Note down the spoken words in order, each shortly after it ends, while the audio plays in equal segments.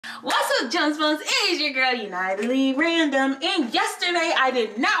What's up, Jones Bones? It is your girl, Unitedly Random, and yesterday I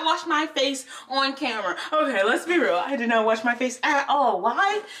did not wash my face on camera. Okay, let's be real. I did not wash my face at all.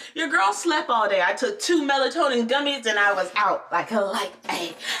 Why? Your girl slept all day. I took 2 melatonin gummies and I was out like a light.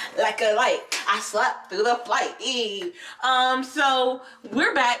 Ay, like a light. I slept through the flight. So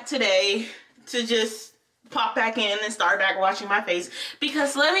we're back today to just pop back in and start back washing my face,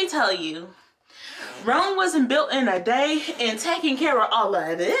 because let me tell you, Rome wasn't built in a day, and taking care of all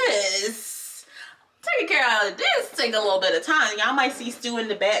of this, take a little bit of time. Y'all might see Stu in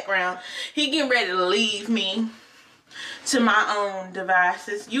the background. He getting ready to leave me to my own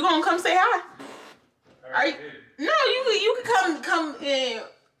devices. You gonna come say hi? Are you, no, you can come in.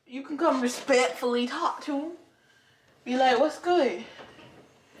 You can come respectfully talk to him. Be like, what's good?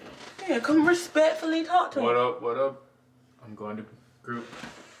 Yeah, come respectfully talk to him. What up? What up? I'm going to group.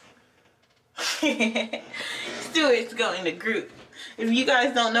 Stuart's going to group. If you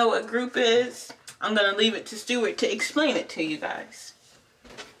guys don't know what group is, I'm gonna leave it to Stuart to explain it to you guys.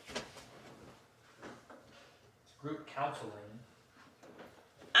 Group counseling.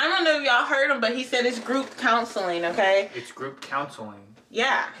 I don't know if y'all heard him, but he said it's group counseling, okay? It's group counseling.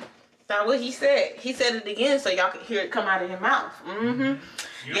 Yeah, that's what he said. He said it again so y'all could hear it come out of his mouth. You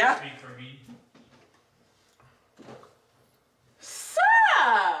Yeah. speak for me.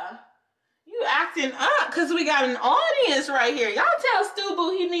 Sir! You acting up because we got an audience right here. Y'all tell Stu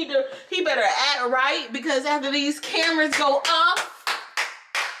Boo he better act right, because after these cameras go off,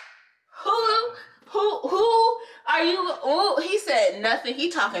 who are you? Oh, he said nothing. He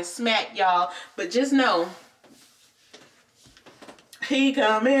talking smack, y'all. But just know, he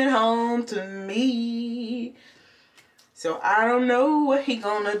coming home to me. So I don't know what he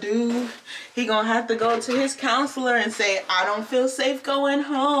gonna do. He gonna have to go to his counselor and say, I don't feel safe going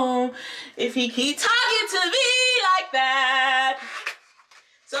home if he keep talking to me like that.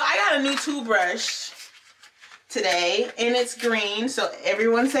 So I got a new toothbrush today, and it's green. So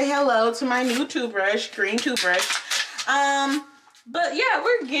everyone say hello to my new toothbrush, green toothbrush. But yeah,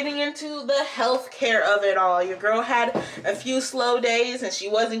 we're getting into the health care of it all. Your girl had a few slow days and she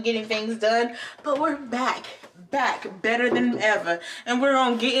wasn't getting things done, but we're back better than ever, and we're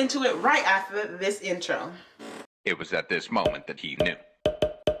gonna get into it right after this intro. It was at this moment that he knew.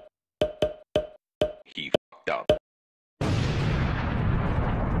 He fucked up.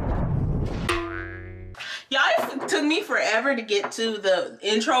 Y'all, it took me forever to get to the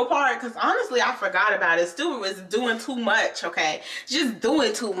intro part, because honestly I forgot about it. Stuart was doing too much, okay? Just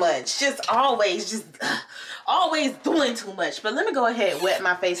doing too much. Just always doing too much. But let me go ahead and wet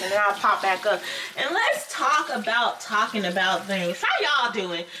my face, and then I'll pop back up. And let's talk about talking about things. How y'all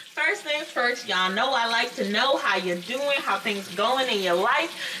doing? First things first, y'all know I like to know how you're doing, how things going in your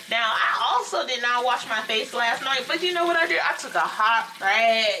life. Now, I also did not wash my face last night, but you know what I did? I took a hot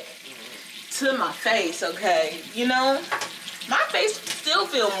rag to my face, okay? You know, my face still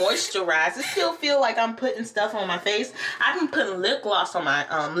feel moisturized. It still feel like I'm putting stuff on my face. I've been putting lip gloss on my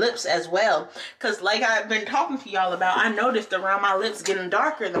lips as well, because like I've been talking to y'all about, I noticed around my lips getting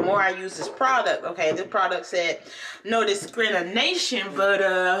darker the more I use this product. Okay, this product said no discrimination,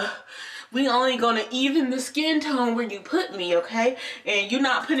 but we only gonna even the skin tone where you put me, okay? And you're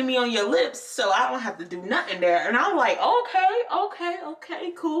not putting me on your lips, so I don't have to do nothing there. And I'm like,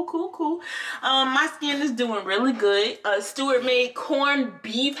 okay, cool. My skin is doing really good. Stuart made corned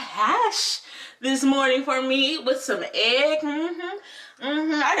beef hash this morning for me with some egg.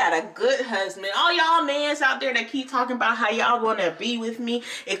 I got a good husband. All y'all mans out there that keep talking about how y'all want to be with me,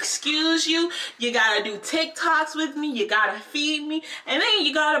 excuse you. You gotta do TikToks with me. You gotta feed me. And then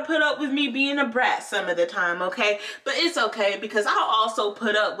you gotta put up with me being a brat some of the time, okay? But it's okay, because I'll also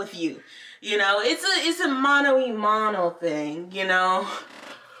put up with you. You know, it's a mono thing, you know?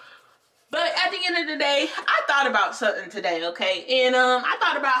 But at the end of the day, I thought about something today, okay? And I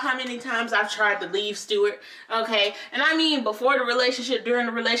thought about how many times I've tried to leave Stuart, okay? And I mean, before the relationship, during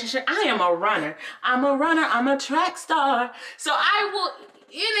the relationship, I am a runner. I'm a track star. So I will,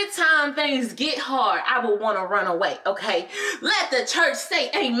 anytime things get hard, I will want to run away, okay? Let the church say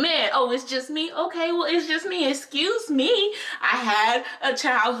amen. Oh, it's just me? Okay, well, it's just me. Excuse me. I had a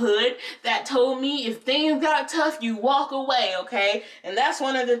childhood that told me if things got tough, you walk away, okay? And that's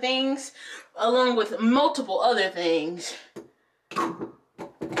one of the things, along with multiple other things,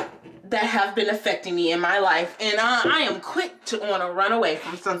 that have been affecting me in my life. And I am quick to want to run away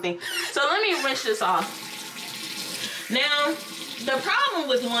from something. So let me rinse this off. Now, the problem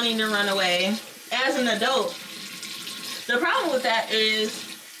with wanting to run away as an adult, the problem with that is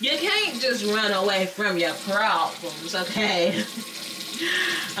you can't just run away from your problems, okay?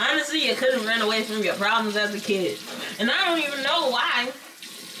 Honestly, you couldn't run away from your problems as a kid. And I don't even know why.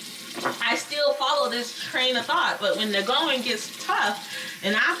 this train of thought. But when the going gets tough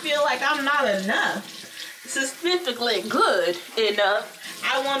and I feel like I'm not enough, specifically good enough,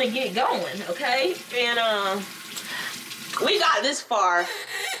 I want to get going, okay? And we got this far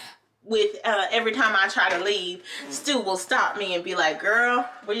with every time I try to leave, Stu will stop me and be like, girl,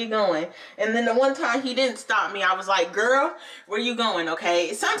 where you going? And then the one time he didn't stop me, I was like, girl, where you going?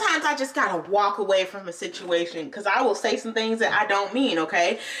 Okay, sometimes I just gotta walk away from a situation because I will say some things that I don't mean,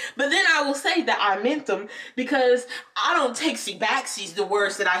 okay? But then I will say that I meant them because I don't takesy backsies the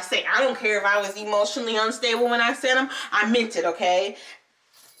words that I say. I don't care if I was emotionally unstable when I said them, I meant it, okay?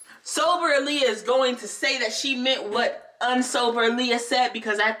 Sober Alia is going to say that she meant what unsober Alia said,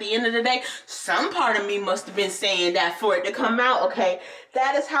 because at the end of the day, some part of me must have been saying that for it to come out, okay?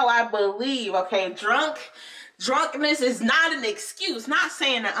 That is how I believe, okay? Drunkenness is not an excuse. Not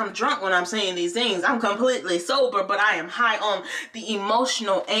saying that I'm drunk when I'm saying these things. I'm completely sober, but I am high on the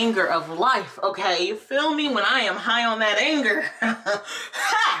emotional anger of life, okay? You feel me? When I am high on that anger,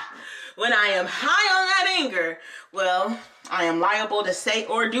 when I am high on that anger, well, I am liable to say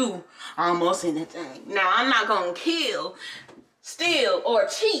or do almost anything. Now, I'm not gonna kill, steal, or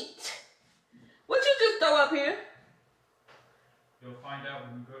cheat. What you just throw up here? You'll find out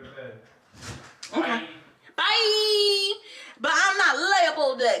when you go to bed. Okay. Bye. But I'm not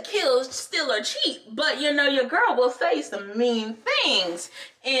liable to kill, steal, or cheat. But you know, your girl will say some mean things,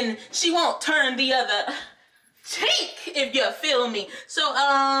 and she won't turn the other cheek, if you feel me.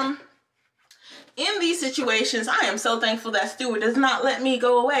 So, in these situations, I am so thankful that Stuart does not let me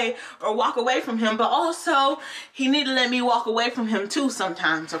go away or walk away from him, but also he need to let me walk away from him too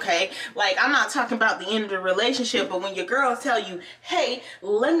sometimes, okay? Like, I'm not talking about the end of the relationship, but when your girls tell you, hey,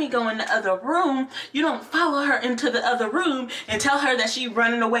 let me go in the other room, you don't follow her into the other room and tell her that she's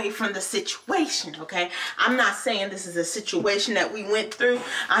running away from the situation, okay? I'm not saying this is a situation that we went through.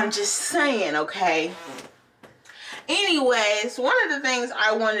 I'm just saying, okay? Anyways, one of the things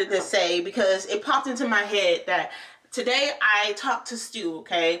I wanted to say, because it popped into my head that today I talked to Stu,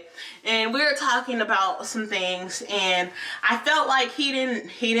 okay, and we were talking about some things, and I felt like he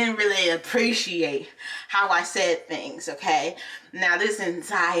didn't really appreciate how I said things, okay. Now, this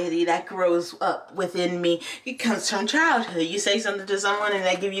anxiety that grows up within me, it comes from childhood. You say something to someone and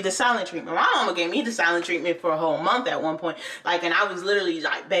they give you the silent treatment. My mama gave me the silent treatment for a whole month at one point, like, and I was literally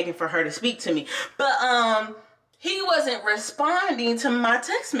like begging for her to speak to me, but he wasn't responding to my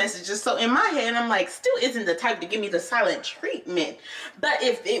text messages. So in my head, I'm like, Stu isn't the type to give me the silent treatment. But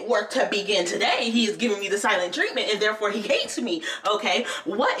if it were to begin today, he is giving me the silent treatment and therefore he hates me, okay?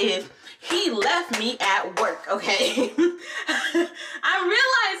 What if he left me at work, okay? I'm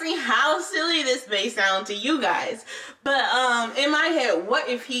realizing how silly this may sound to you guys. But in my head, what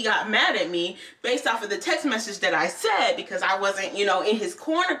if he got mad at me based off of the text message that I said because I wasn't, you know, in his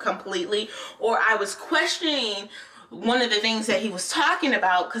corner completely, or I was questioning one of the things that he was talking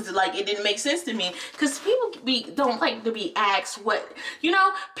about because, like, it didn't make sense to me. Because people don't like to be asked what, you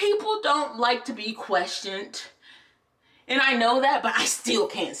know, people don't like to be questioned. And I know that, but I still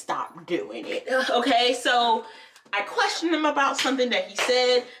can't stop doing it, okay? So I questioned him about something that he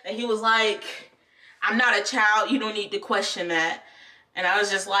said, and he was like, I'm not a child, you don't need to question that. And I was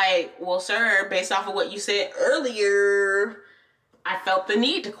just like, well, sir, based off of what you said earlier, I felt the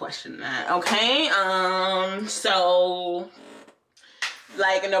need to question that, okay? So,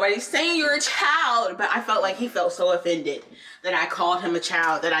 like, nobody's saying you're a child, but I felt like he felt so offended that I called him a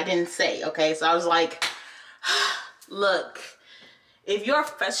child that I didn't say, okay? So I was like, look, if you're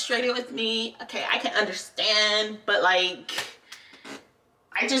frustrated with me, okay, I can understand, but like,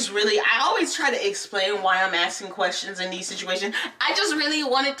 I always try to explain why I'm asking questions in these situations. I just really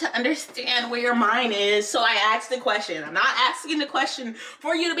wanted to understand where your mind is, so I asked the question. I'm not asking the question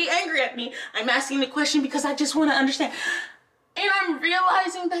for you to be angry at me. I'm asking the question because I just want to understand. And I'm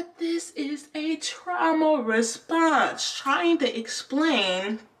realizing that this is a trauma response, trying to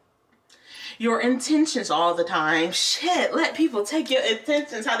explain your intentions all the time. Shit, let people take your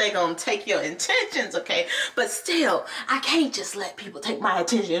intentions how they gonna take your intentions, okay? But still, I can't just let people take my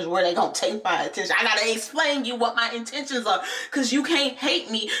intentions where they gonna take my attention. I gotta explain you what my intentions are, because you can't hate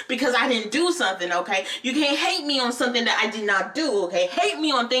me because I didn't do something, okay? You can't hate me on something that I did not do, okay? Hate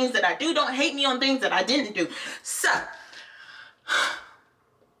me on things that I do, don't hate me on things that I didn't do. So,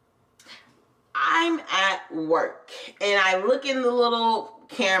 I'm at work, and I look in the little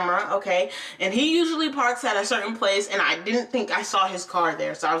camera, okay, and he usually parks at a certain place, and I didn't think I saw his car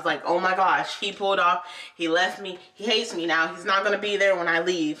there, so I was like, oh my gosh, he pulled off, he left me, he hates me now, he's not gonna be there when I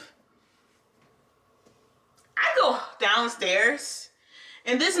leave. I go downstairs,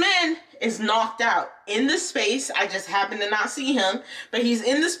 and this man is knocked out in the space. I just happened to not see him, but he's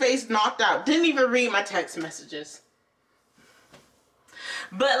in the space, knocked out. Didn't even read my text messages.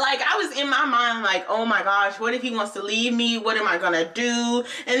 But like, I was in my mind like, oh my gosh, what if he wants to leave me? What am I gonna do?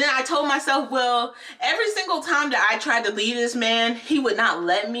 And then I told myself, well, every single time that I tried to leave this man, he would not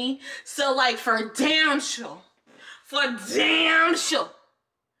let me. So like, for damn sure,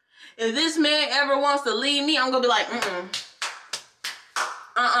 if this man ever wants to leave me, I'm gonna be like,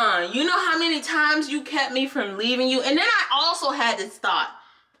 you know how many times you kept me from leaving you? And then I also had this thought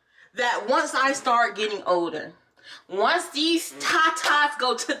that once I start getting older, once these tatas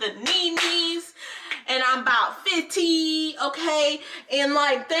go to the knees and I'm about 50, okay, and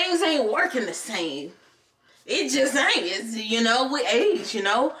like things ain't working the same. It just ain't. It's, you know, with age, you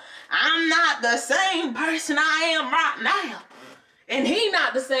know, I'm not the same person I am right now. And he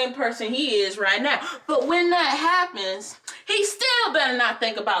not the same person he is right now. But when that happens, he still better not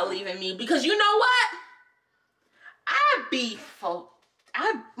think about leaving me, because you know what?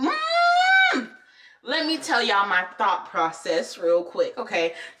 Let me tell y'all my thought process real quick,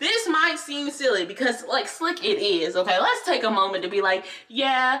 okay? This might seem silly because, like, slick it is, okay? Let's take a moment to be like,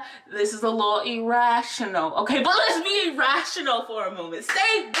 yeah, this is a little irrational, okay? But let's be irrational for a moment.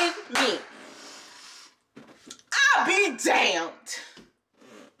 Stay with me. I'll be damned.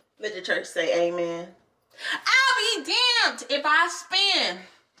 Let the church say amen. I'll be damned if I spend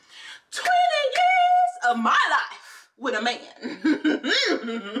 20 years of my life with a man.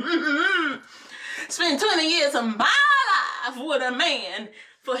 Spend 20 years of my life with a man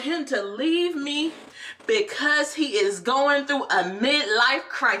for him to leave me because he is going through a midlife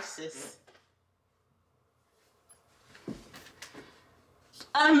crisis.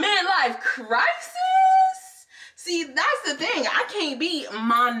 A midlife crisis? See, that's the thing. I can't be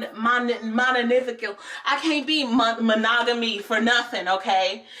mononifical. I can't be monogamy for nothing,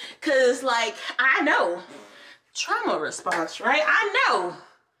 okay? Because, like, I know. Trauma response, right? I know.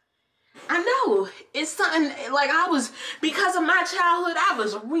 It's something, like, because of my childhood, I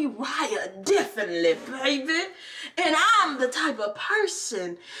was rewired differently, baby. And I'm the type of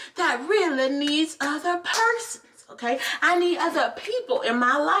person that really needs other persons. Okay, I need other people in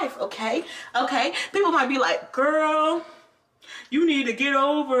my life, okay? Okay, people might be like, girl, you need to get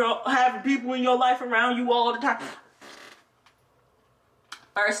over having people in your life around you all the time.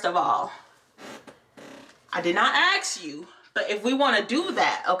 First of all, I did not ask you, but if we want to do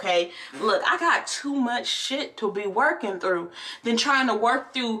that, okay, look, I got too much shit to be working through than trying to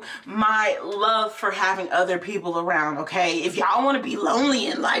work through my love for having other people around, okay? If y'all want to be lonely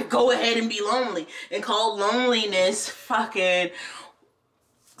in life, go ahead and be lonely and call loneliness fucking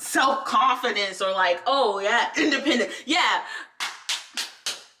self-confidence, or like, oh yeah, independent. Yeah.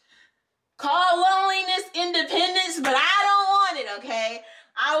 Call loneliness independence, but I don't want it, okay?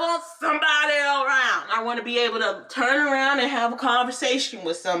 I want somebody around. I want to be able to turn around and have a conversation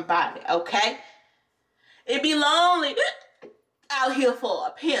with somebody, okay? It'd be lonely out here for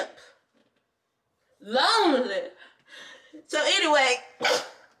a pimp. Lonely. So anyway,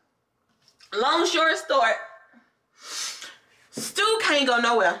 long short story, Stu can't go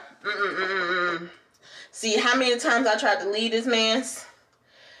nowhere. See how many times I tried to leave this man's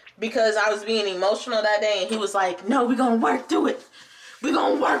because I was being emotional that day, and he was like, no, we're gonna work through it. We're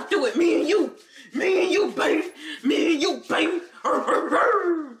gonna work through it, me and you, baby, me and you, baby,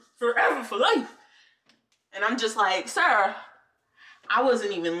 forever for life. And I'm just like, sir, I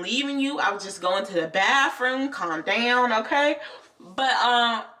wasn't even leaving you. I was just going to the bathroom, calm down, okay? But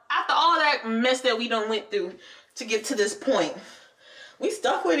after all that mess that we done went through to get to this point, we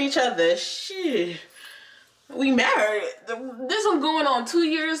stuck with each other. Shit, we married. This one going on 2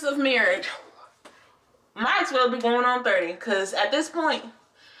 years of marriage. Might as well be going on 30, because at this point,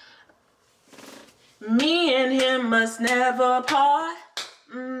 me and him must never part.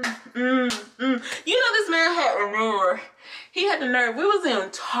 You know, this man had a nerve. He had the nerve. We was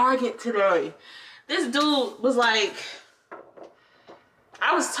in Target today. This dude was like,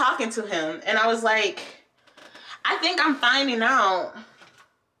 I was talking to him, and I was like, I think I'm finding out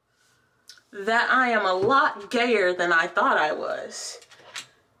that I am a lot gayer than I thought I was.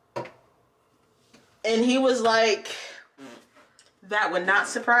 And he was like, that would not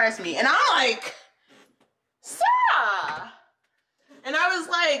surprise me. And I'm like, Sarah. And I was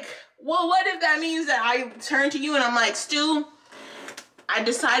like, well, what if that means that I turn to you and I'm like, Stu, I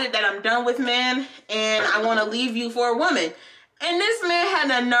decided that I'm done with men and I want to leave you for a woman. And this man had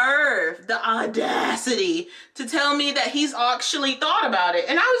the nerve, the audacity to tell me that he's actually thought about it.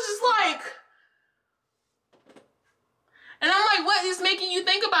 And I was just like, and I'm like, what is making you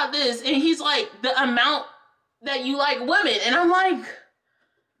think about this? And he's like, the amount that you like women. And I'm like,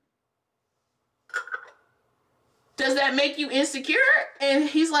 does that make you insecure? And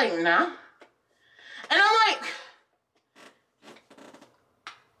he's like, nah. And I'm like,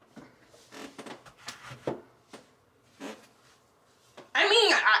 I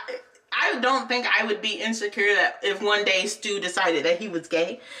mean, I don't think I would be insecure that if one day Stu decided that he was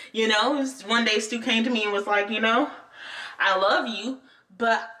gay. You know, one day Stu came to me and was like, you know, I love you,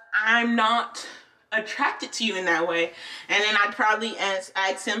 but I'm not attracted to you in that way. And then I'd probably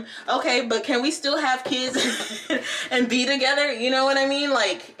ask him, okay, but can we still have kids and be together? You know what I mean?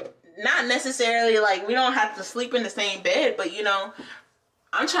 Like, not necessarily like we don't have to sleep in the same bed, but you know,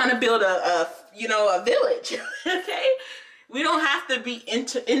 I'm trying to build a village. Okay? We don't have to be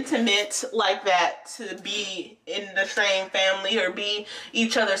intimate like that to be in the same family or be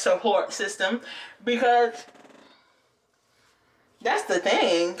each other's support system, because that's the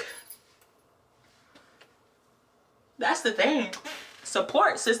thing. That's the thing.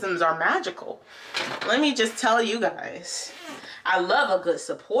 Support systems are magical. Let me just tell you guys, I love a good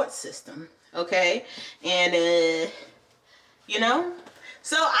support system, okay? And, you know,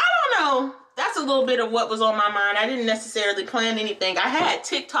 so I don't know. That's a little bit of what was on my mind. I didn't necessarily plan anything. I had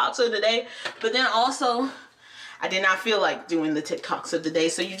TikToks of the day, but then also I did not feel like doing the TikToks of the day.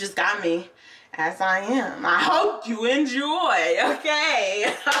 So you just got me as I am. I hope you enjoy,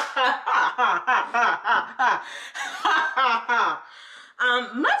 okay?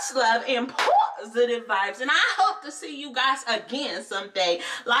 Much love and positive vibes, and I hope to see you guys again someday.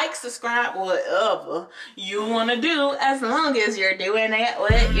 Like, subscribe, whatever you want to do, as long as you're doing it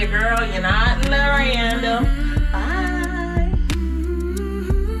with your girl. You're not random.